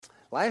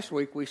Last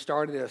week we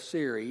started a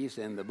series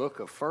in the book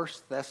of 1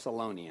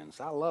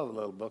 Thessalonians. I love the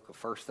little book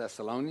of 1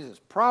 Thessalonians.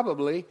 It's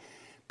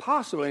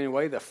possibly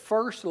anyway, the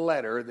first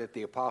letter that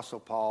the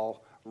Apostle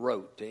Paul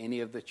wrote to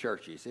any of the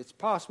churches. It's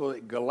possible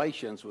that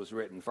Galatians was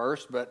written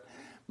first, but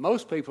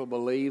most people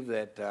believe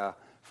that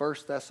 1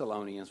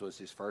 Thessalonians was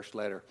his first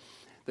letter.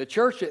 The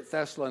church at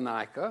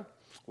Thessalonica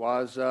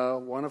was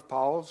one of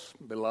Paul's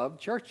beloved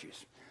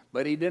churches,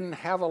 but he didn't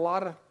have a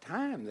lot of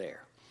time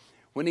there.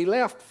 When he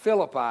left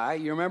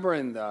Philippi, you remember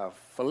in the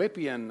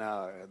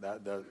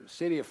the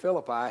city of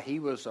Philippi, he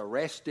was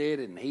arrested,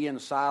 and he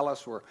and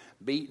Silas were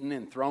beaten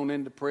and thrown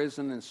into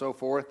prison and so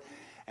forth.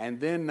 And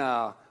then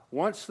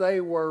once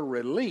they were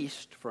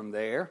released from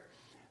there,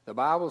 the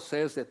Bible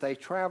says that they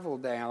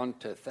traveled down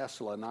to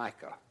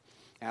Thessalonica.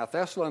 Now,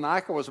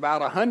 Thessalonica was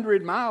about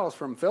 100 miles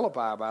from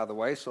Philippi, by the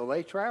way, so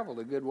they traveled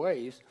a good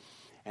ways.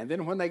 And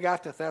then when they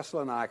got to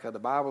Thessalonica, the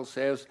Bible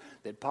says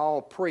that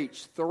Paul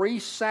preached 3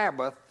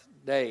 Sabbaths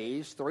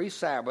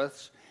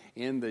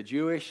in the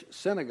Jewish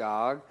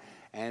synagogue,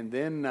 and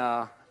then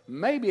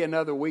maybe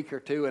another week or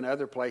two in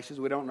other places.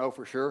 We don't know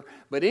for sure.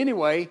 But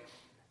anyway,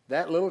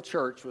 that little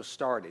church was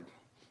started.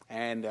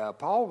 And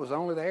Paul was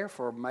only there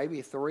for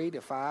maybe 3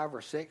 to 5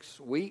 or 6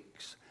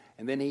 weeks,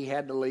 and then he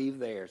had to leave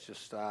there. It's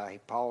just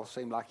Paul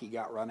seemed like he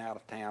got run out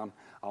of town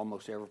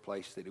almost every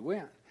place that he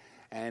went.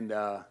 And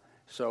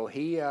so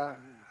he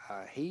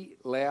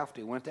left.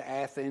 He went to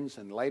Athens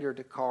and later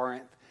to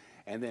Corinth.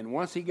 And then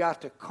once he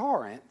got to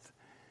Corinth,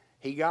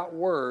 he got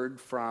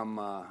word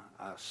from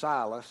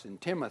Silas and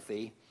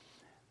Timothy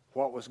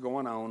what was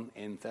going on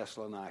in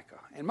Thessalonica.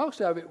 And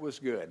most of it was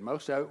good.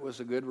 Most of it was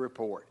a good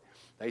report.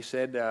 They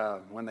said,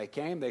 when they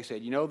came, they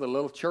said, you know, the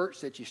little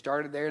church that you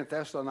started there in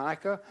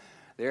Thessalonica,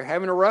 they're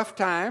having a rough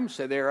time.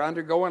 So they're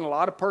undergoing a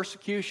lot of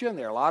persecution.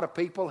 There are a lot of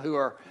people who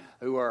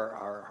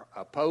are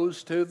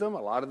opposed to them.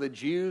 A lot of the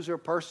Jews are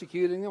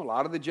persecuting them. A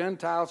lot of the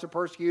Gentiles are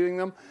persecuting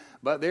them.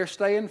 But they're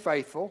staying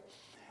faithful.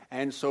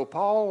 And so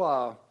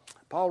Paul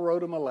wrote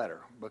them a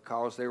letter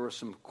because there were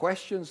some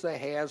questions they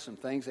had, some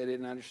things they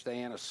didn't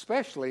understand,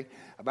 especially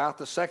about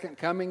the second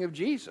coming of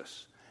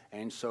Jesus.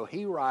 And so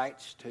he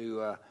writes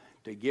to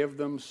give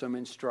them some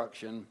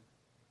instruction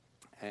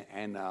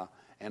and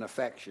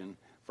affection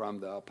from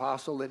the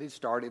apostle that had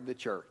started the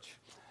church.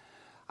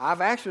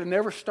 I've actually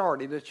never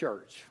started a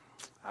church.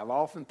 I've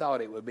often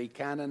thought it would be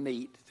kind of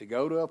neat to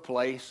go to a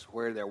place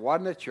where there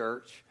wasn't a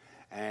church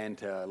and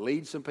to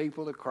lead some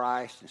people to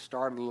Christ and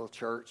start a little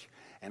church.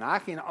 And I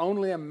can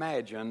only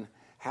imagine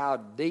how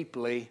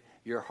deeply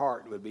your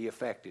heart would be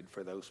affected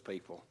for those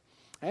people.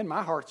 And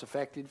my heart's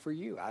affected for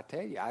you, I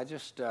tell you. I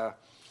just,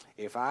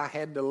 if I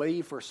had to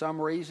leave for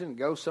some reason,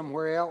 go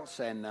somewhere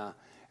else and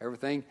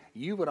everything,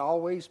 you would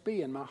always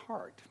be in my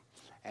heart.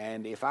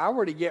 And if I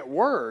were to get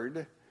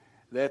word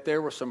that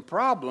there were some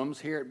problems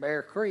here at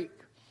Bear Creek,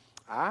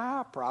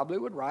 I probably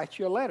would write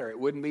you a letter. It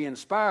wouldn't be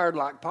inspired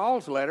like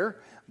Paul's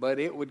letter, but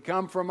it would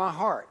come from my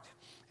heart.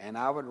 And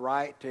I would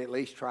write to at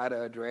least try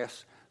to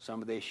address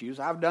some of the issues.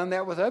 I've done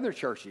that with other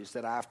churches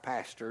that I've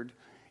pastored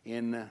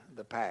in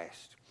the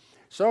past.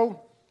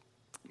 So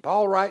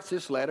Paul writes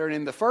this letter, and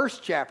in the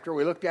first chapter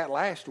we looked at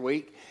last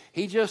week,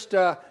 he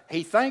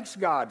thanks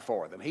God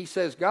for them. He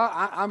says,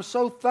 God, I'm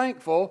so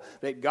thankful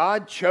that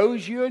God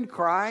chose you in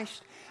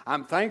Christ.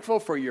 I'm thankful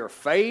for your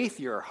faith,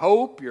 your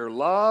hope, your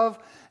love,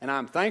 and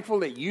I'm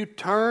thankful that you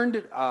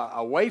turned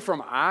away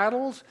from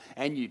idols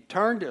and you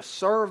turned to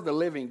serve the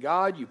living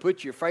God. You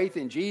put your faith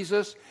in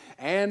Jesus,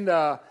 and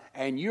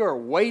you are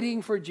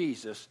waiting for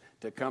Jesus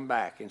to come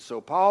back. And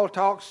so Paul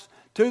talks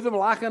to them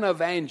like an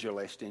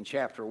evangelist in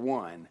chapter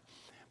 1.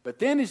 But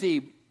then as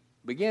he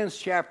begins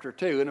chapter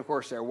 2, and of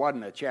course there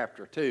wasn't a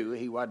chapter 2.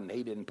 He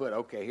didn't put,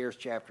 okay, here's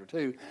chapter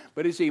 2.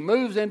 But as he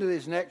moves into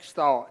this next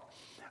thought,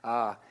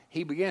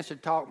 he begins to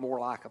talk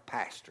more like a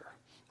pastor.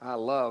 I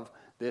love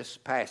this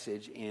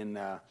passage in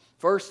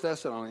 1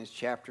 Thessalonians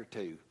chapter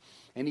 2.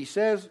 And he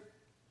says,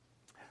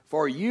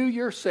 for you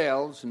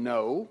yourselves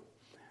know,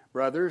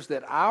 brothers,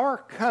 that our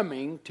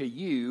coming to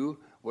you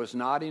was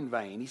not in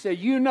vain. He said,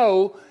 you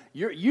know,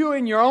 you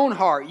in your own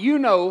heart, you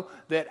know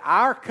that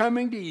our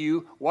coming to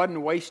you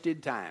wasn't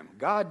wasted time.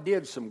 God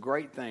did some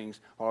great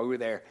things while we were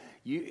there.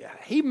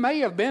 He may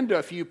have been to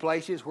a few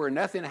places where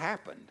nothing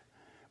happened,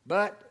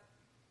 but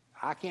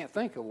I can't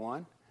think of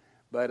one.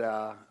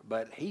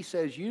 But he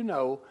says, you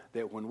know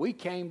that when we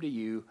came to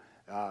you,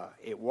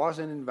 it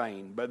wasn't in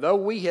vain. But though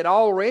we had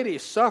already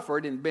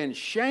suffered and been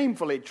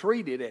shamefully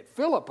treated at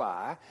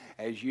Philippi,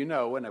 as you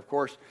know, and of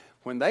course,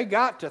 when they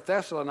got to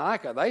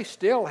Thessalonica, they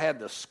still had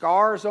the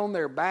scars on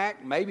their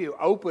back, maybe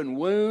open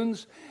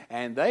wounds,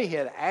 and they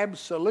had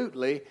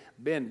absolutely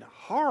been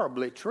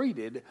horribly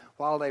treated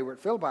while they were at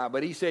Philippi.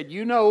 But he said,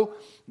 you know,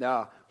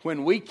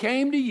 when we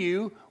came to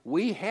you,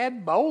 we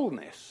had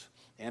boldness.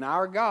 in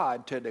our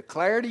God to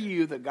declare to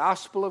you the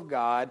gospel of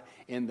God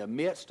in the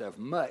midst of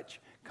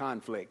much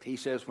conflict. He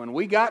says, when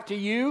we got to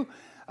you,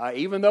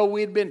 even though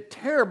we had been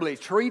terribly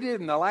treated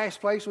in the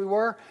last place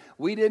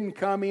we didn't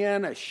come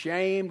in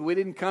ashamed. We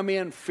didn't come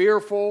in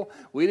fearful.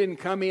 We didn't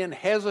come in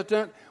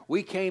hesitant.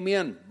 We came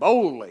in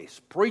boldly,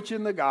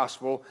 preaching the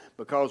gospel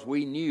because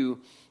we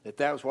knew that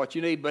that was what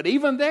you need. But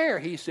even there,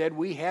 he said,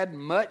 we had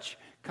much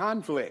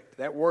conflict.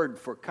 That word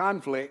for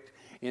conflict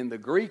in the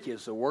Greek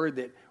is a word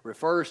that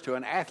refers to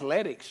an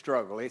athletic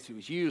struggle. It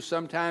was used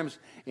sometimes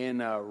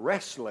in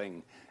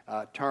wrestling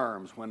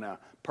terms when a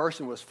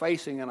person was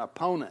facing an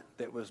opponent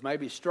that was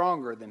maybe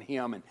stronger than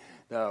him, and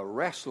the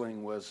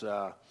wrestling was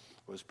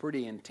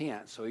pretty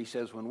intense. So he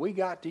says, when we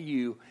got to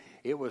you,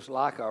 it was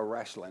like a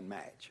wrestling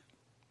match.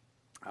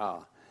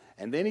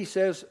 And then he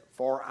says,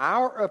 for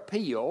our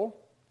appeal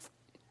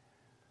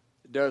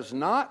does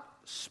not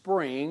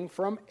spring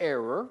from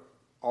error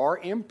or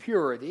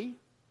impurity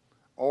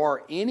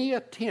or any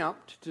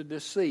attempt to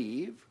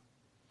deceive,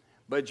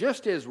 but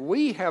just as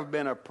we have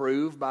been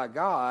approved by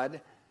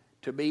God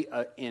to be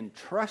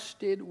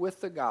entrusted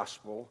with the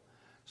gospel,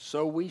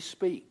 so we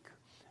speak,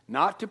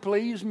 not to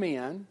please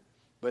men,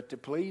 but to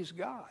please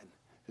God,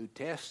 who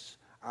tests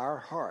our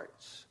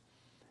hearts.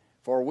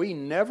 For we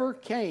never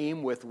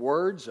came with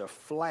words of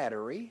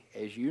flattery,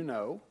 as you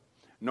know,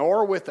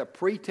 nor with a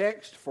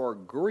pretext for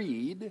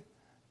greed,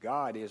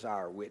 God is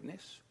our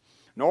witness,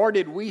 nor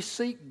did we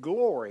seek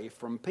glory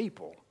from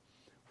people,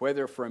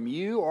 whether from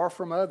you or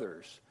from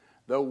others,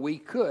 though we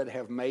could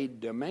have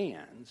made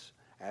demands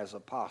as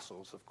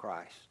apostles of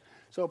Christ.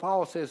 So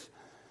Paul says,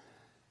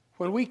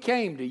 when we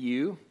came to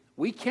you,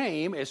 we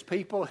came as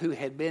people who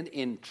had been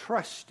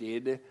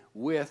entrusted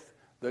with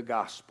the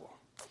gospel.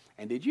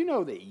 And did you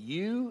know that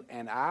you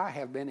and I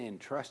have been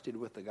entrusted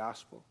with the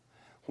gospel?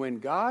 When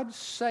God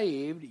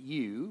saved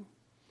you,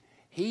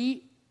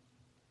 He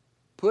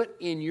put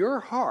in your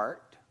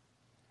heart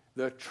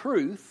the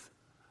truth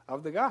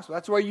of the gospel.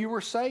 That's why you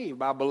were saved,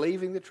 by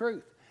believing the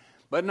truth.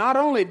 But not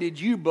only did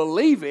you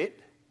believe it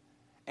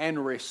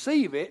and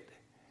receive it,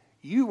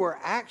 you were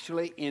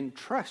actually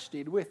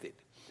entrusted with it.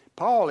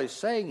 Paul is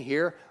saying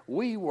here,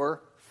 we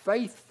were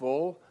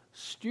faithful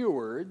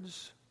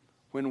stewards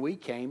when we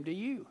came to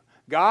you.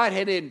 God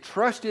had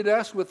entrusted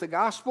us with the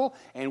gospel,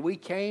 and we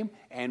came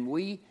and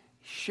we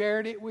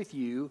shared it with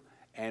you,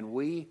 and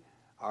we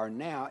are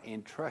now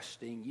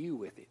entrusting you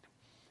with it.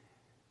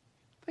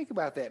 Think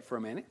about that for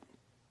a minute.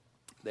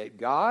 That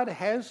God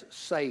has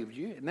saved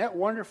you. Isn't that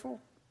wonderful?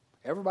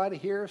 Everybody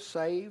here is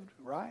saved,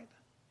 right?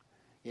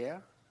 Yeah.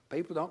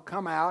 People don't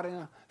come out in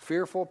a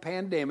fearful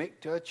pandemic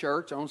to a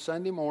church on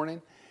Sunday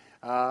morning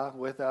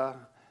with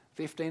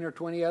 15 or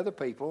 20 other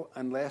people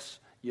unless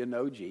you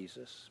know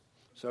Jesus.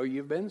 So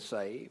you've been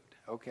saved.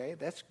 Okay,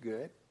 that's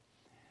good.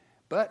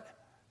 But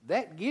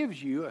that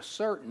gives you a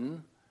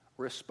certain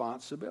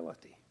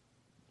responsibility.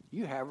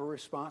 You have a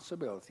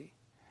responsibility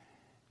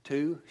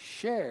to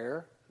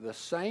share the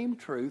same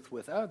truth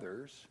with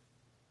others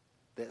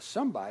that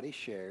somebody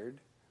shared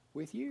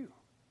with you.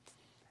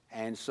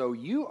 And so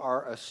you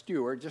are a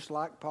steward, just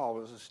like Paul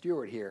was a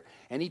steward here.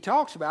 And he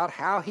talks about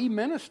how he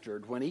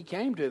ministered when he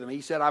came to them.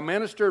 He said, I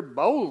ministered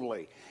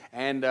boldly.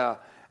 And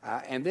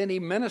then he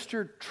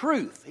ministered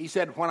truth. He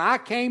said, when I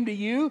came to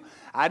you,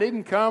 I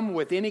didn't come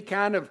with any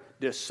kind of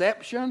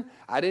deception.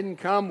 I didn't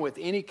come with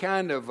any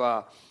kind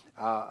of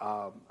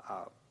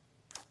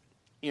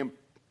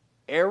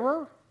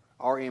error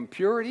or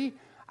impurity.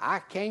 I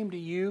came to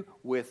you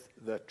with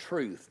the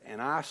truth,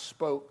 and I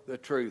spoke the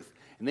truth.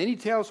 And then he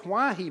tells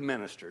why he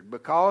ministered,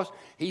 because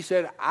he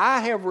said, I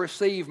have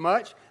received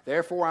much,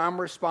 therefore I'm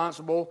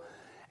responsible.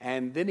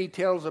 And then he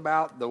tells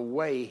about the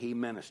way he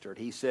ministered.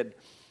 He said,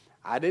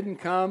 I didn't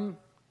come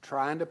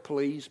trying to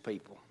please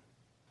people.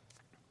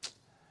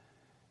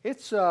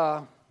 It's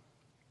a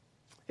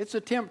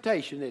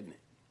temptation, isn't it,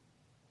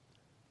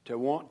 to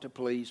want to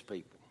please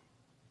people.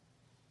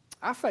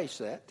 I face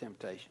that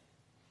temptation.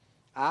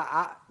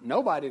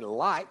 Nobody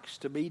likes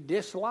to be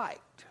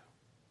disliked.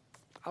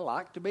 I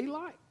like to be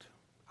liked.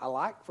 I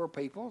like for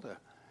people to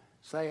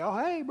say, oh,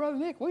 hey, Brother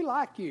Nick, we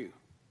like you.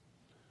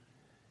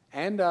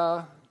 And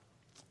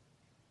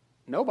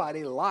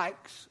nobody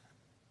likes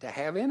to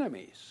have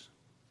enemies.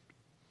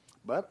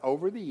 But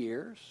over the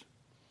years,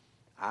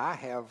 I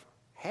have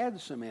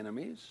had some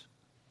enemies.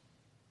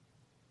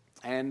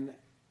 And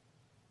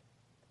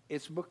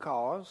it's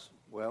because,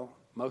 well,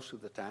 most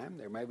of the time,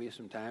 there may be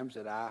some times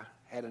that I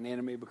had an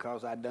enemy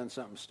because I'd done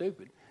something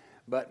stupid.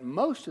 But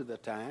most of the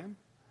time,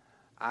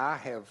 I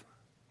have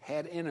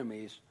had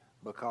enemies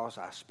because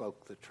I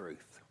spoke the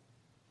truth.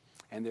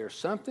 And there's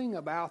something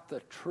about the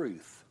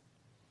truth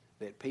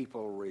that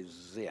people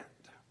resent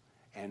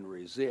and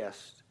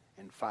resist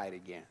and fight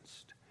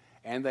against.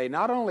 And they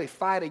not only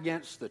fight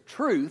against the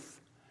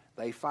truth,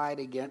 they fight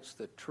against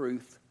the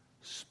truth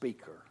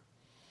speaker.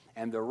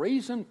 And the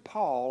reason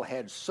Paul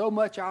had so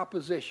much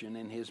opposition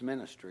in his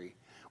ministry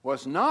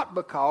was not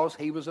because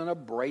he was an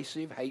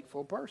abrasive,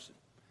 hateful person.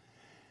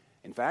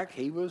 In fact,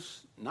 he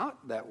was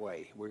not that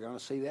way. We're going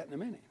to see that in a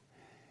minute.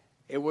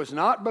 It was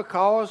not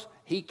because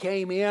he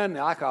came in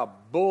like a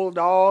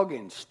bulldog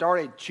and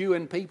started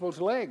chewing people's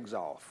legs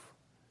off.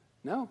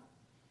 No.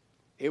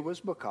 It was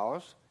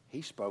because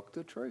he spoke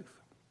the truth.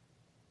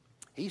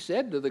 He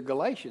said to the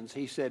Galatians,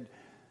 he said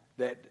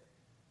that,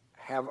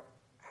 have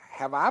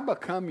I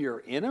become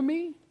your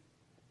enemy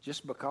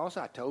just because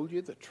I told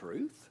you the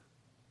truth?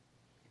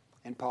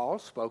 And Paul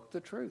spoke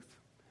the truth.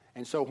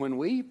 And so when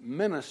we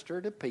minister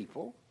to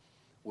people,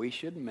 we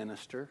should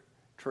minister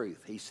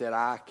truth. He said,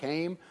 I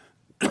came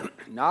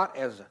not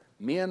as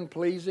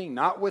men-pleasing,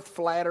 not with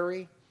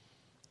flattery,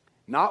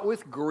 not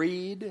with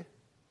greed.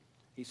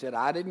 He said,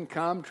 I didn't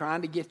come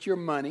trying to get your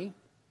money.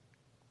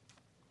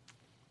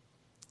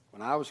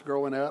 When I was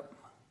growing up,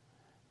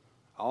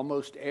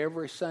 almost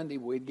every Sunday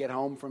we'd get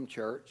home from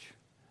church,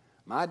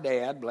 my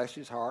dad, bless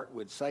his heart,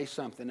 would say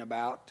something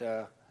about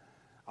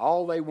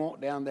all they want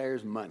down there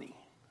is money.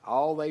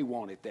 All they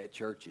want at that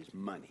church is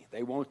money.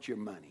 They want your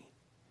money.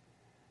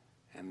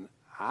 And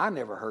I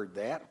never heard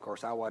that. Of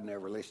course, I wasn't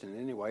ever listening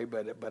anyway,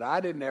 but I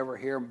didn't ever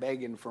hear them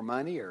begging for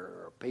money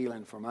or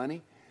appealing for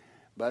money.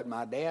 But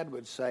my dad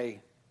would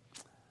say,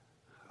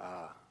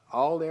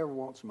 all they ever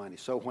want is money.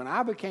 So when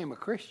I became a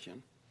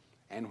Christian,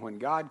 and when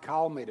God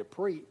called me to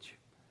preach,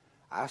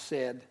 I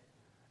said,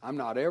 I'm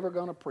not ever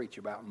going to preach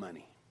about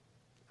money.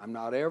 I'm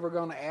not ever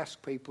going to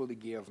ask people to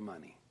give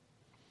money.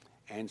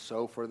 And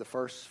so for the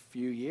first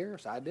few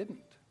years, I didn't.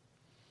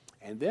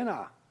 And then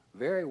a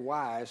very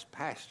wise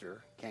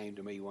pastor came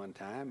to me one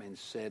time and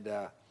said,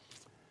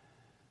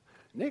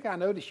 Nick, I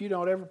noticed you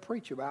don't ever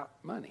preach about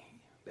money.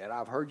 That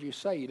I've heard you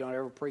say you don't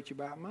ever preach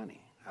about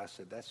money. I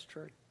said, that's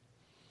true.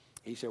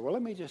 He said, well,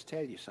 let me just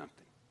tell you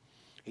something.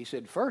 He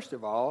said, first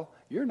of all,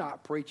 you're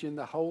not preaching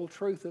the whole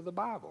truth of the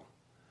Bible,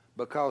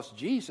 because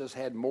Jesus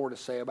had more to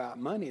say about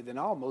money than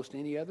almost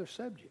any other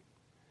subject.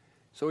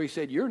 So he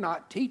said, you're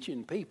not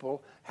teaching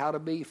people how to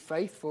be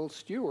faithful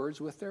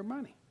stewards with their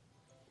money.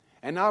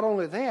 And not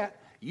only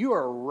that, you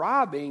are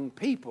robbing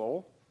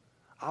people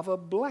of a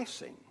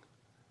blessing.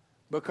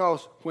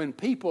 Because when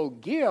people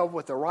give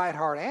with the right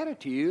heart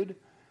attitude,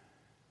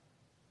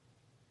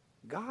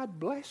 God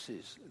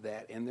blesses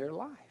that in their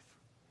life.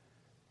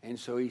 And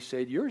so he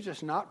said, you're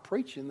just not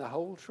preaching the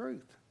whole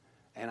truth.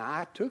 And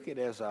I took it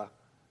as a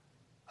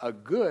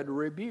good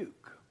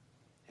rebuke.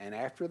 And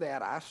after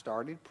that, I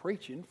started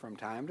preaching from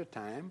time to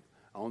time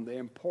on the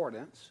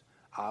importance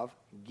of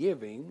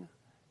giving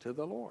to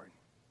the Lord.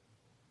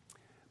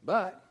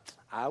 But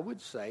I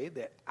would say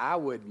that I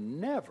would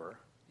never,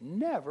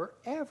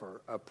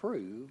 ever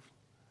approve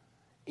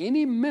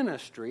any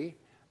ministry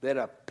that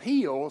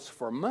appeals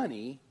for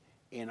money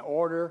in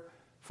order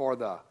for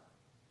the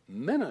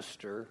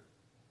minister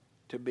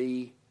to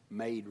be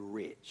made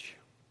rich.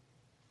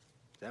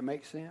 Does that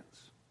make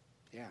sense?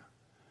 Yeah.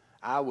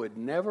 I would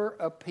never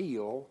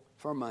appeal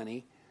for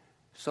money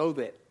so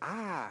that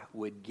I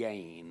would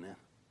gain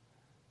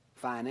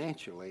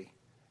financially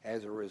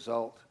as a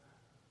result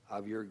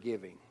of your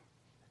giving.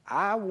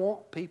 I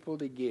want people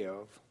to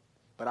give,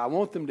 but I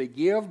want them to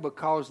give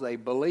because they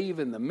believe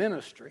in the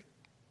ministry.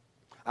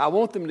 I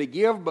want them to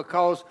give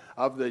because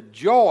of the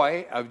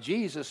joy of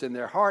Jesus in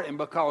their heart, and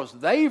because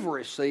they've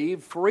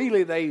received,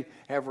 freely they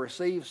have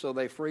received, so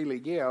they freely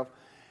give.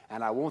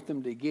 And I want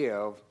them to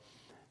give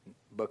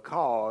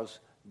because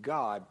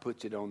God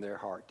puts it on their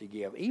heart to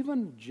give.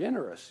 Even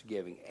generous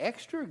giving,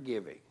 extra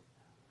giving,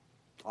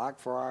 like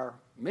for our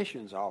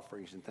missions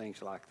offerings and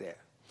things like that.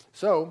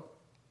 So,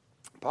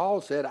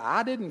 Paul said,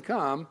 I didn't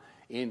come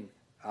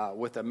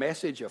with a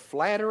message of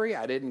flattery.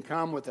 I didn't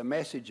come with a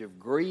message of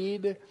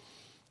greed.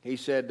 He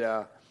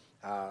said,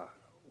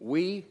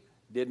 we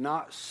did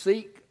not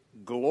seek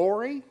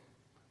glory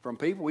from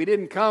people. We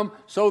didn't come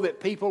so that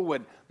people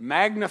would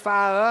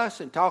magnify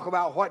us and talk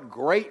about what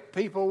great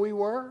people we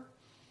were.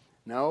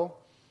 No,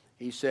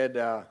 he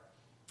said,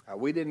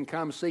 we didn't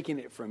come seeking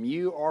it from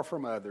you or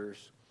from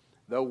others,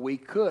 though we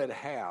could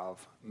have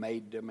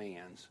made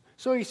demands.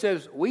 So he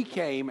says, we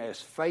came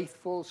as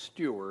faithful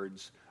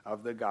stewards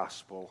of the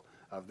gospel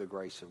of the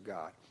grace of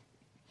God.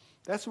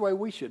 That's the way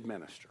we should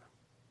minister.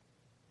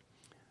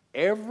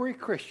 Every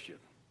Christian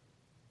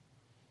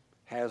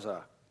has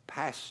a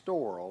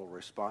pastoral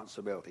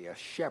responsibility, a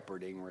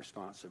shepherding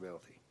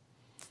responsibility.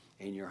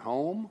 In your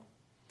home,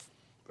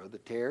 Brother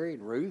Terry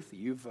and Ruth,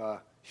 you've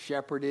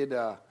shepherded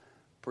a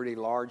pretty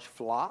large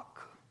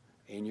flock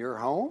in your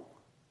home,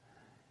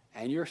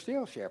 and you're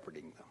still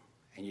shepherding them,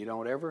 and you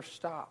don't ever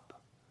stop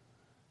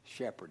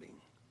shepherding.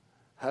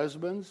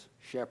 Husbands,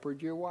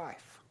 shepherd your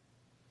wife,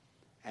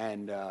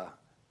 and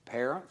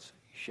parents,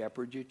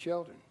 shepherd your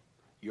children.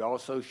 You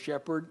also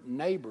shepherd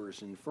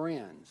neighbors and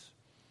friends.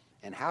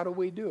 And how do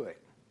we do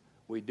it?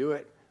 We do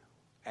it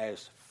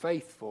as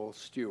faithful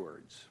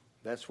stewards.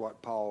 That's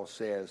what Paul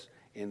says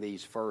in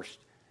these first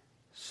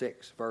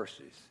 6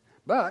 verses.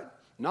 But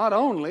not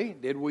only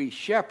did we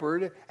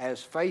shepherd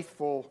as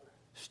faithful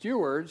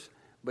stewards,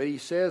 but he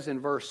says in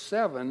verse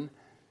 7,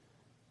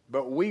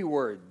 but we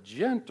were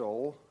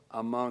gentle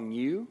among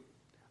you,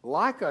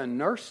 like a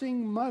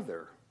nursing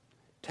mother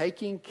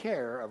taking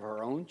care of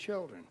her own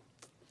children.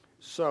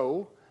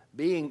 So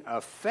being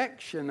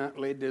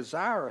affectionately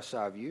desirous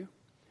of you,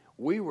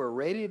 we were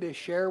ready to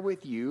share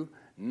with you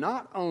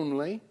not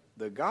only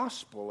the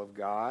gospel of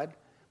God,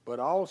 but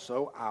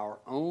also our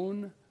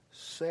own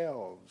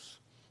selves,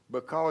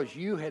 because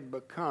you had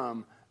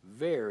become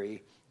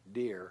very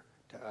dear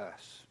to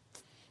us.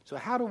 So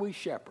how do we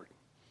shepherd?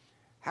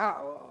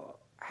 How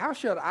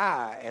should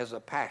I, as a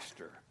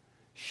pastor,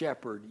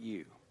 shepherd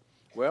you?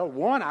 Well,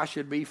 one, I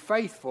should be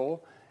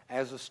faithful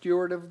as a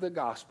steward of the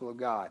gospel of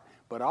God,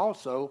 but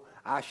also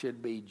I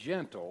should be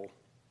gentle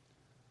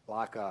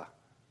like a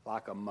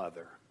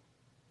mother.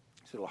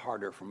 It's a little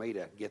harder for me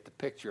to get the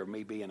picture of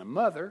me being a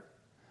mother.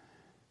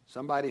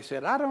 Somebody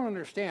said, I don't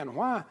understand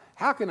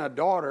how can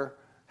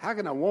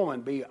a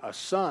woman be a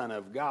son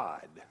of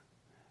God?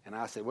 And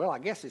I said, well, I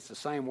guess it's the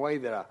same way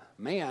that a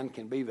man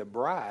can be the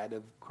bride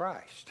of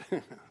Christ.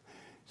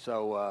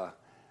 So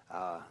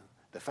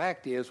the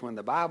fact is, when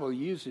the Bible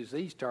uses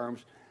these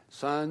terms,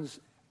 sons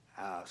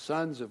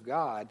of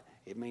God,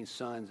 it means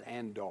sons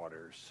and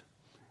daughters.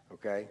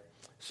 Okay?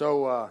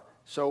 So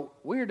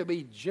we're to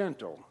be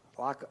gentle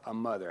like a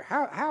mother.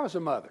 How is a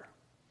mother?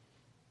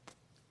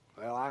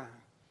 Well,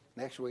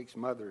 next week's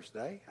Mother's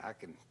Day. I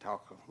can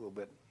talk a little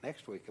bit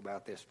next week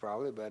about this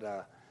probably,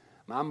 but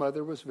my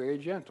mother was very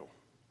gentle.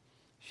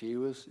 She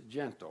was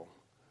gentle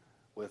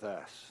with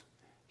us.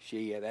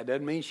 That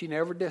doesn't mean she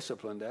never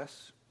disciplined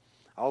us.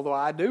 Although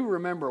I do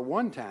remember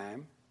one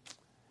time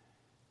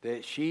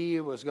that she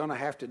was going to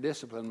have to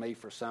discipline me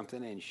for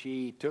something, and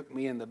she took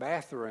me in the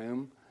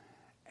bathroom,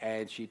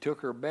 and she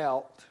took her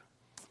belt,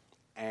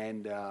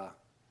 and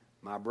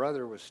my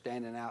brother was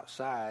standing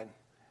outside,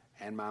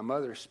 and my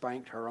mother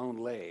spanked her own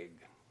leg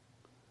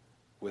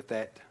with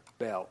that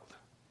belt,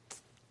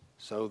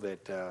 so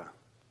that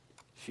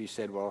she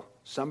said, well,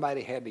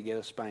 somebody had to get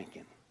a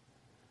spanking,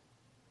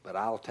 but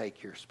I'll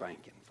take your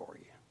spanking for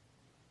you.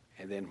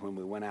 And then when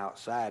we went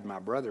outside, my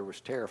brother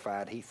was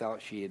terrified. He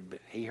thought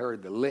he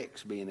heard the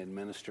licks being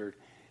administered,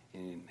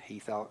 and he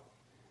thought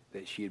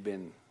that she had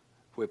been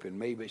whipping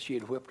me, but she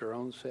had whipped her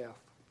own self.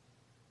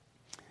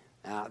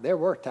 Now, there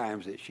were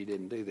times that she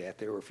didn't do that.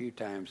 There were a few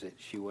times that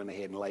she went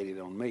ahead and laid it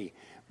on me.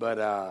 But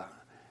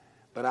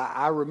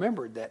I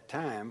remembered that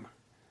time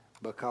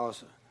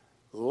because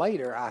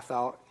later I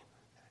thought,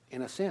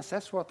 in a sense,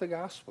 that's what the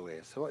gospel is.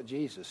 That's what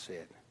Jesus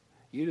said.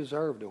 You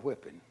deserved a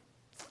whipping,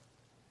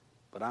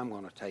 but I'm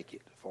going to take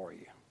it for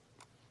you.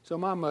 So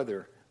my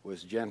mother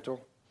was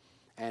gentle.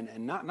 And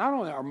not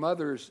only are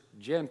mothers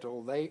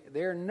gentle,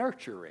 they're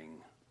nurturing.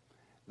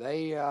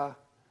 They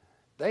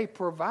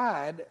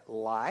provide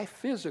life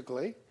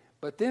physically,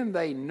 but then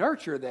they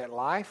nurture that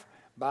life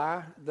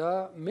by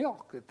the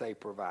milk that they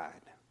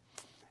provide.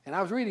 And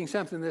I was reading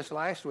something this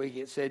last week.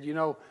 It said,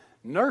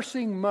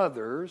 nursing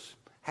mothers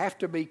have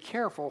to be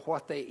careful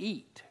what they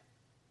eat,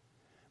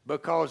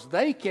 because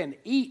they can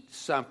eat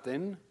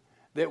something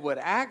that would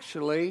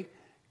actually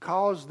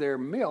cause their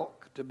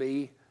milk to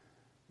be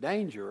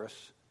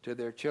dangerous to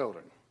their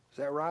children. Is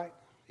that right?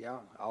 Yeah,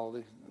 all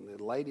the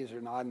ladies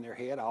are nodding their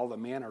head. All the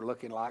men are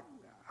looking like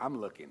I'm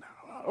looking.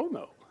 I don't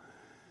know.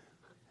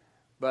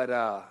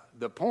 But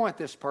the point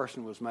this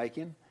person was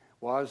making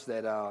was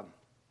that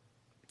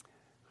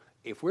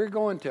if we're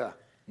going to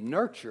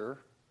nurture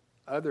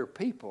other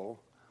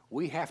people,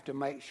 we have to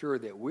make sure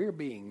that we're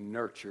being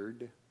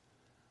nurtured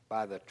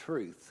by the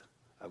truth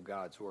of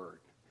God's Word.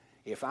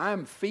 If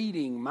I'm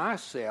feeding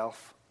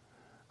myself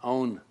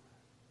on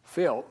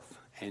filth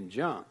and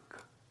junk,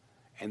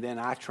 and then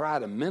I try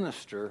to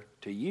minister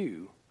to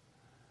you,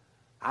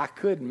 I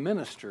could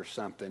minister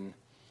something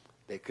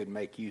that could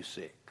make you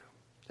sick.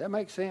 Does that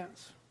make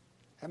sense?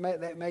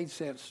 That made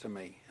sense to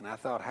me. And I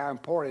thought how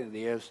important it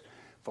is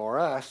for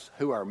us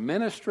who are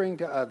ministering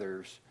to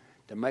others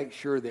to make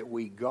sure that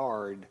we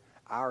guard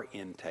our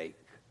intake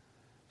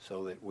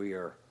so that we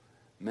are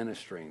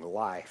ministering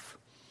life.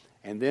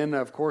 And then,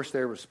 of course,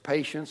 there was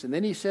patience. And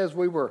then he says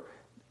we were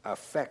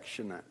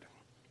affectionate.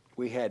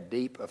 We had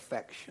deep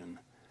affection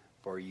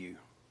for you.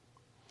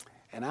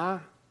 And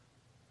I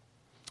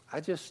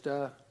just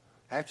have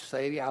to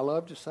say, I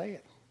love to say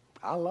it.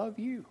 I love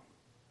you.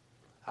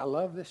 I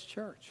love this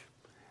church.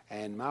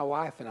 And my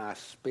wife and I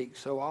speak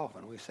so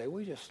often. We say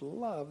we just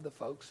love the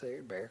folks there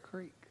at Bear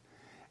Creek.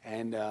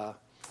 And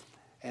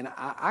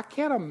I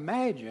can't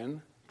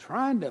imagine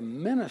trying to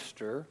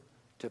minister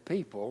to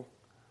people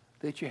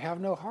that you have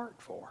no heart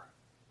for,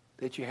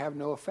 that you have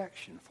no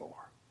affection for.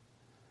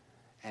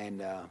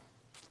 And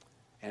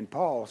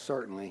Paul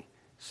certainly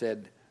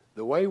said,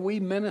 the way we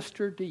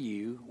ministered to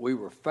you, we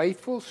were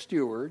faithful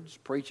stewards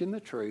preaching the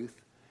truth,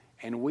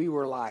 and we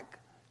were like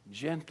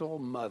gentle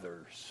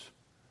mothers,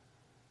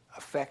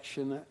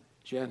 affectionate,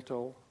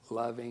 gentle,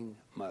 loving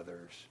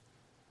mothers,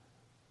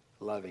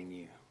 loving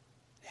you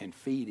and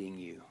feeding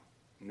you,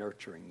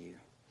 nurturing you.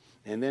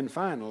 And then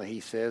finally he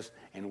says,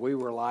 and we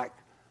were like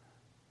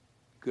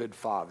good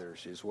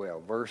fathers as well.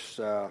 Verse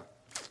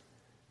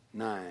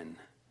 9,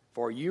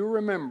 for you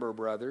remember,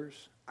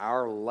 brothers,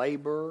 our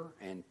labor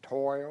and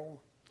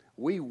toil.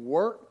 We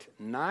worked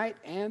night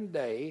and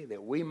day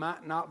that we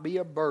might not be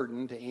a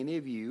burden to any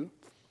of you.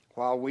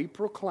 while we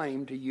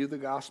proclaim to you the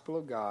gospel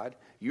of God,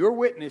 your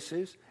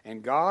witnesses,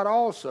 and God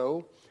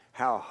also,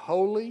 how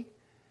holy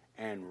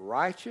and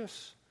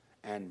righteous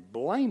and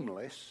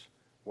blameless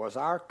was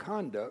our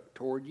conduct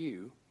toward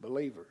you,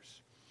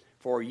 believers.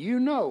 For you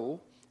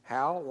know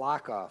how,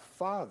 like a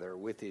father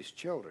with his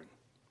children,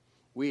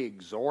 we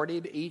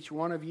exhorted each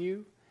one of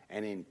you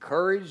and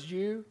encouraged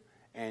you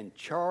and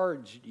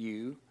charged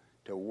you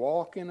to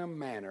walk in a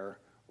manner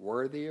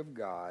worthy of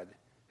God,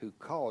 who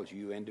calls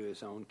you into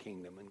his own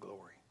kingdom and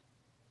glory.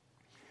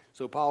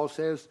 So Paul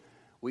says,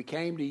 we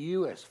came to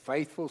you as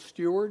faithful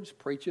stewards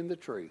preaching the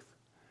truth.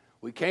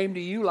 We came to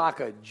you like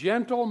a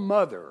gentle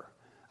mother,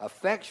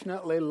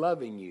 affectionately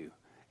loving you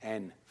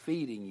and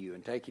feeding you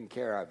and taking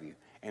care of you.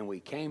 And we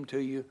came to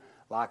you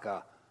like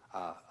a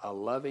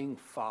loving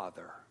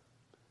father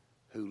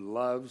who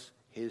loves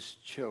his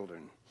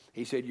children.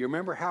 He said, you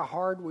remember how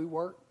hard we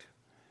worked?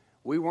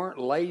 We weren't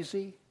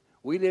lazy.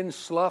 We didn't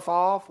slough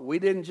off. We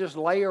didn't just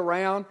lay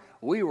around.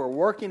 We were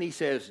working, he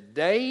says,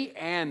 day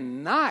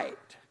and night.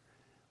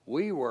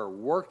 We were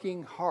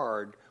working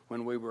hard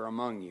when we were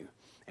among you.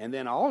 And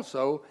then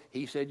also,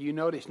 he said, you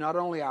notice not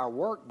only our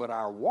work, but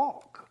our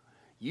walk.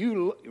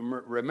 You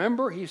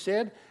remember, he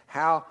said,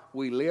 how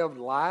we lived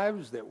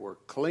lives that were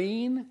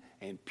clean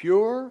and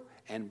pure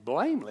and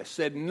blameless.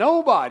 Said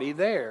nobody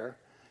there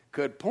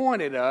could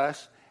point at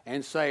us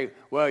and say,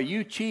 well,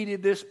 you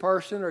cheated this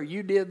person, or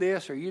you did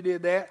this, or you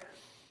did that.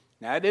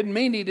 Now, it didn't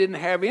mean he didn't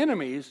have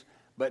enemies,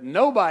 but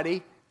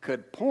nobody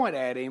could point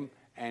at him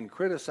and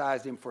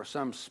criticize him for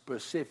some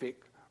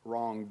specific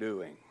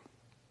wrongdoing.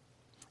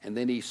 And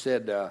then he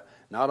said,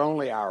 not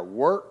only our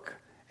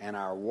work and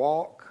our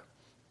walk,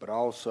 but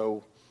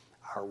also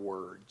our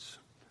words.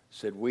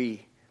 Said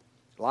we,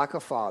 like a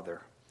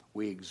father,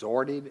 we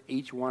exhorted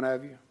each one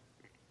of you,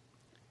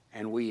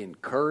 and we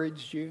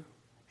encouraged you,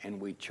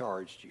 and we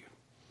charged you.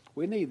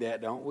 We need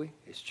that, don't we,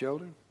 as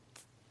children?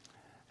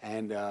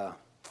 And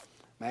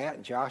Matt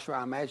and Joshua,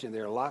 I imagine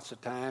there are lots of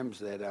times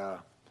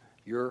that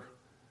your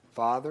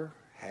father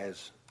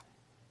has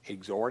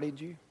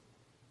exhorted you.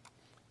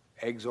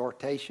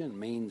 Exhortation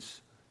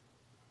means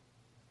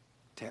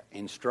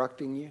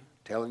instructing you,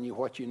 telling you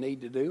what you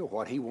need to do, or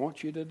what he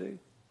wants you to do.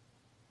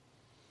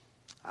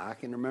 I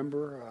can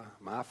remember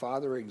my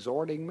father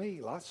exhorting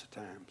me lots of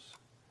times.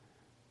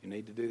 You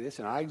need to do this,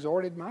 and I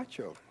exhorted my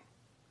children.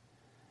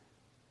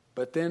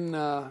 But then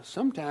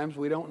sometimes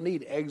we don't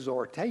need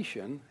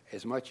exhortation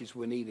as much as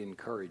we need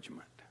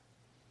encouragement.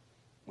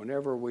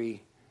 Whenever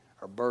we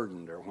are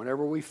burdened or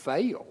whenever we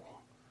fail,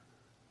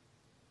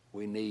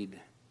 we need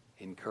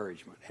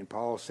encouragement. And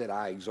Paul said,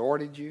 I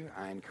exhorted you,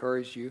 I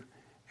encouraged you,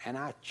 and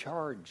I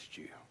charged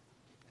you.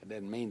 It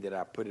doesn't mean that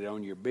I put it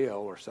on your bill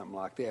or something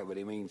like that, but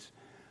it means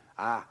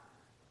I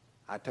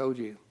told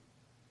you,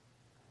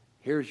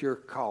 here's your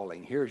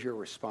calling, here's your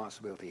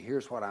responsibility,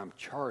 here's what I'm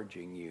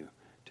charging you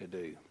to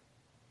do.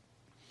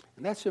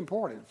 And that's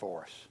important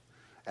for us.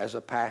 As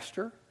a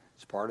pastor,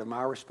 it's part of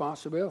my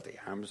responsibility.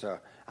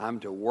 I'm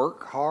to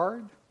work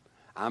hard.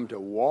 I'm to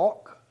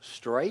walk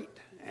straight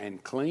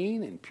and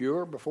clean and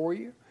pure before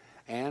you.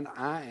 And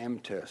I am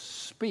to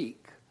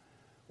speak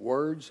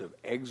words of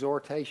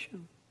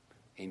exhortation,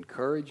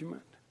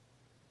 encouragement,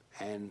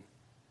 and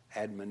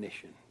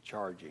admonition,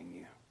 charging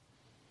you.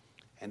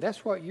 And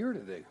that's what you're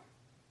to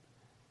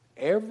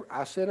do.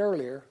 I said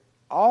earlier,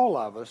 all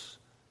of us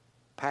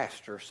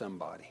pastor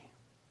somebody.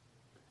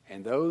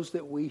 And those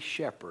that we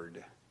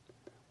shepherd,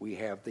 we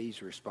have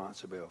these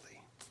responsibilities.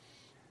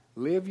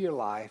 Live your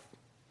life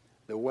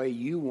the way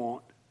you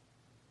want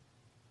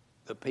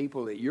the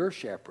people that you're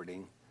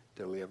shepherding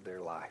to live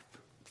their life.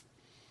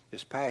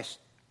 This past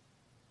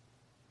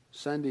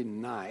Sunday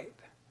night,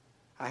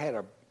 I had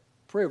a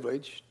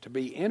privilege to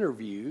be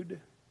interviewed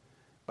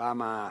by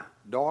my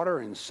daughter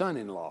and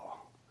son-in-law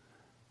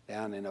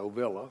down in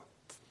Ovilla.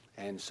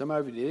 And some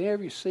of you, did any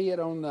of you see it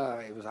on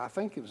I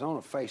think it was on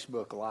a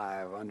Facebook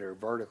Live under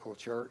Vertical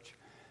Church.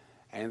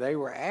 And they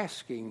were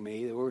asking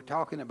me, we were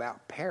talking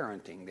about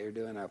parenting. They're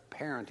doing a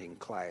parenting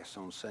class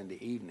on Sunday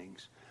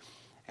evenings.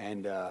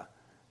 And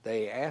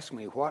they asked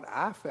me what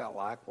I felt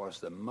like was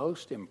the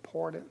most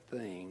important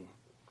thing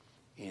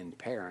in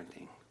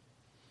parenting.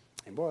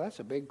 And boy, that's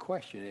a big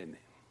question, isn't it?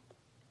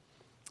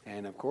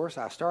 And of course,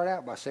 I start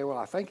out by saying, well,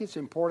 I think it's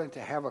important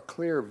to have a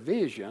clear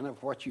vision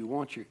of what you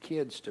want your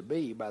kids to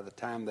be by the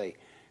time they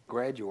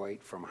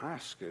graduate from high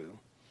school.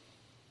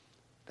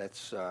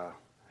 That's,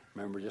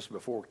 remember, just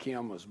before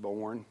Kim was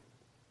born,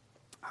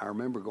 I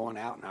remember going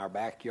out in our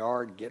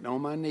backyard, getting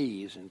on my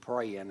knees and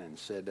praying and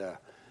said,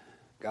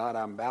 God,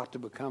 I'm about to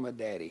become a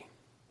daddy.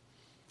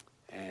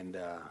 And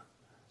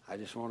I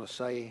just want to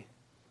say,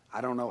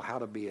 I don't know how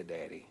to be a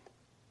daddy.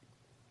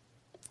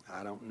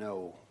 I don't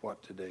know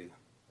what to do.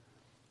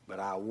 But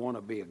I want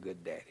to be a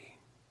good daddy.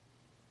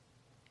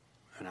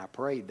 And I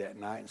prayed that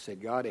night and said,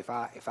 God, if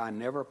I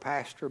never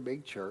pastor a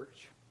big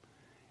church,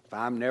 if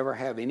I never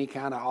have any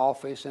kind of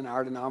office in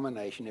our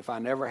denomination, if I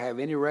never have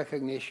any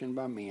recognition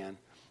by men,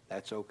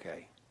 that's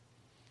okay.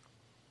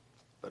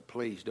 But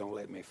please don't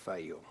let me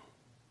fail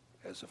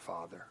as a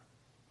father.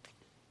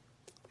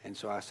 And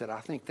so I said, I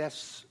think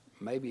that's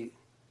maybe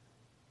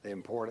the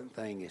important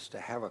thing, is to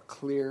have a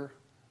clear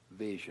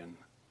vision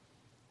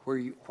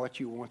what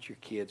you want your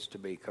kids to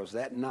be. Because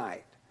that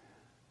night,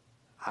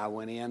 I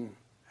went in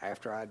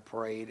after I'd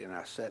prayed and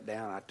I sat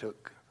down. I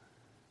took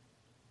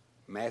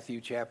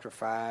Matthew chapter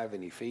 5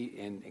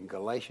 and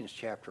Galatians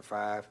chapter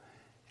 5,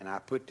 and I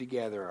put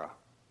together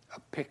a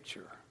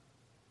picture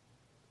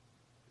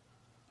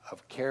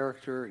of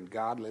character and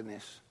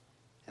godliness.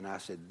 And I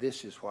said,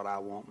 this is what I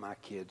want my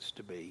kids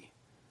to be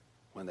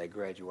when they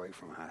graduate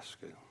from high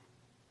school.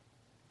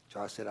 So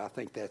I said, I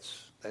think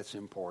that's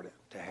important,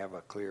 to have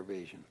a clear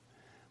vision.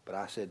 But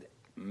I said,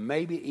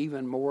 maybe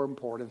even more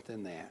important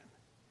than that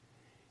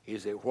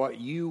is that what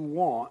you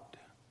want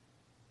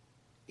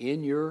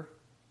in your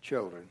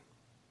children,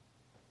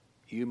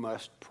 you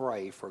must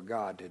pray for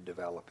God to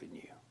develop in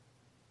you.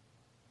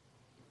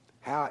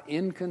 How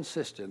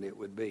inconsistent it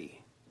would be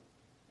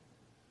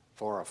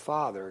for a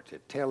father to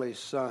tell his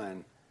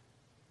son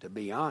to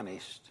be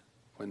honest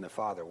when the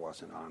father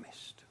wasn't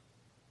honest.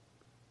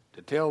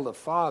 To tell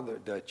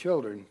the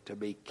children to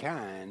be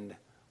kind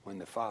when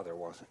the father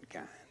wasn't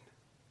kind.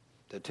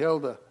 To tell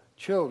the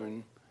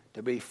children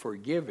to be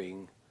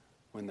forgiving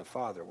when the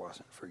father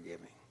wasn't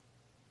forgiving.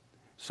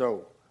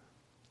 So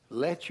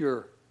let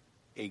your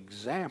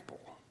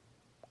example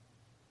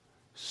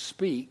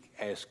speak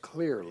as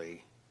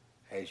clearly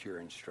as your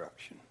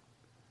instruction.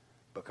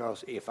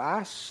 Because if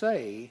I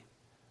say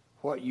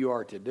what you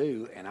are to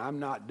do and I'm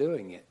not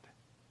doing it,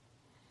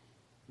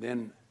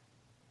 then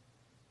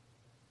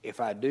if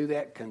I do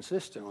that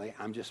consistently,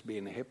 I'm just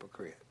being a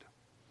hypocrite.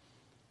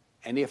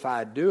 And if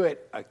I do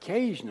it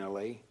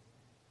occasionally,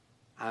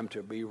 I'm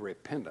to be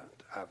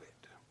repentant of it.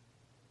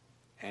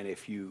 And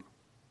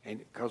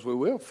because we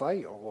will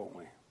fail, won't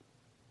we?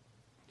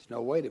 There's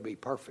no way to be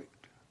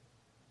perfect.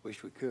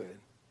 Wish we could.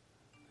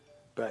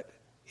 But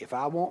if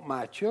I want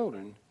my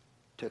children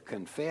to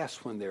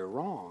confess when they're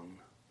wrong,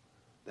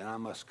 then I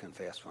must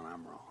confess when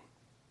I'm wrong.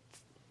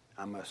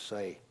 I must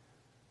say,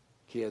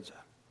 kids,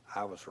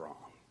 I was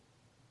wrong.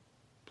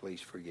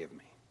 Please forgive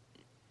me.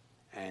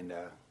 And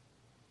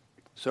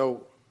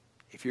so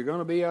if you're going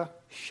to be a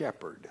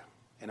shepherd,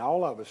 and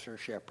all of us are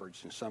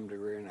shepherds in some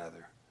degree or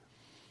another,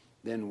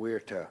 then we're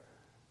to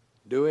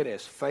do it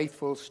as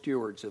faithful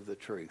stewards of the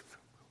truth.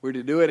 We're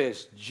to do it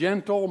as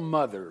gentle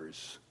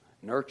mothers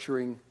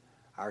nurturing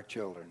our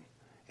children.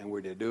 And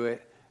we're to do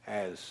it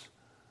as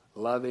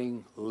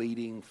loving,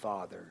 leading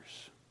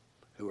fathers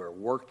who are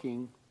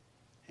working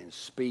and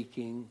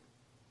speaking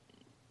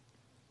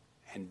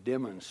and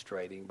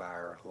demonstrating by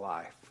our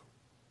life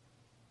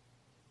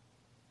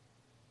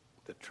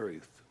the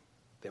truth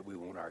that we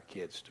want our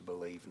kids to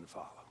believe and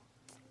follow.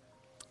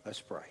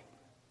 Let's pray.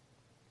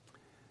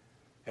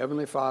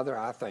 Heavenly Father,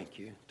 I thank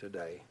you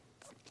today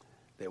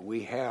that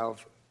we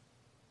have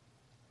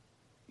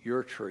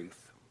your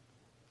truth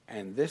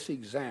and this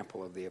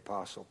example of the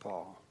Apostle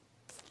Paul.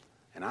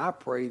 And I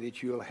pray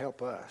that you'll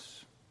help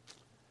us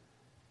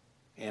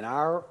in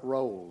our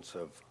roles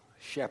of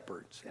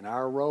shepherds, in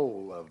our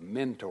role of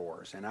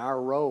mentors, in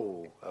our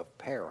role of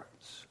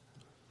parents.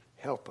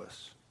 Help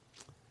us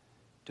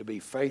to be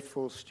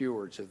faithful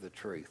stewards of the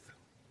truth,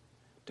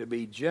 to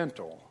be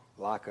gentle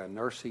like a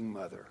nursing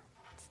mother,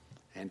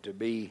 and to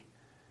be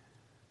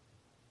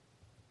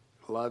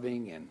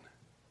loving and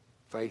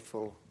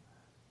faithful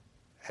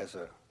as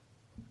a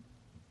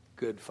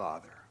good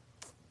father.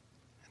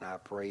 And I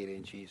pray it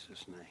in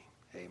Jesus' name.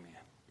 Amen.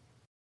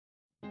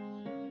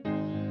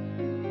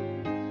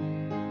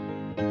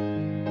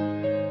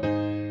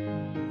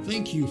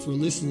 Thank you for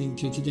listening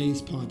to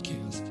today's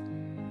podcast.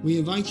 We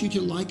invite you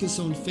to like us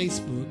on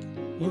Facebook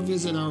or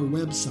visit our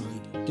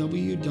website,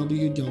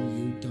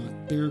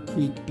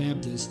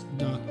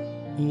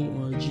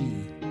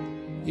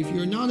 www.bearcreekbaptist.org. If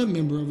you're not a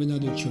member of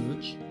another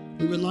church,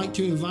 we would like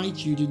to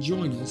invite you to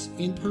join us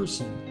in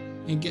person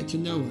and get to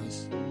know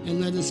us,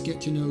 and let us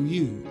get to know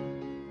you.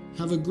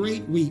 Have a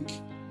great week,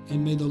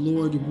 and may the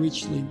Lord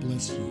richly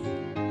bless you.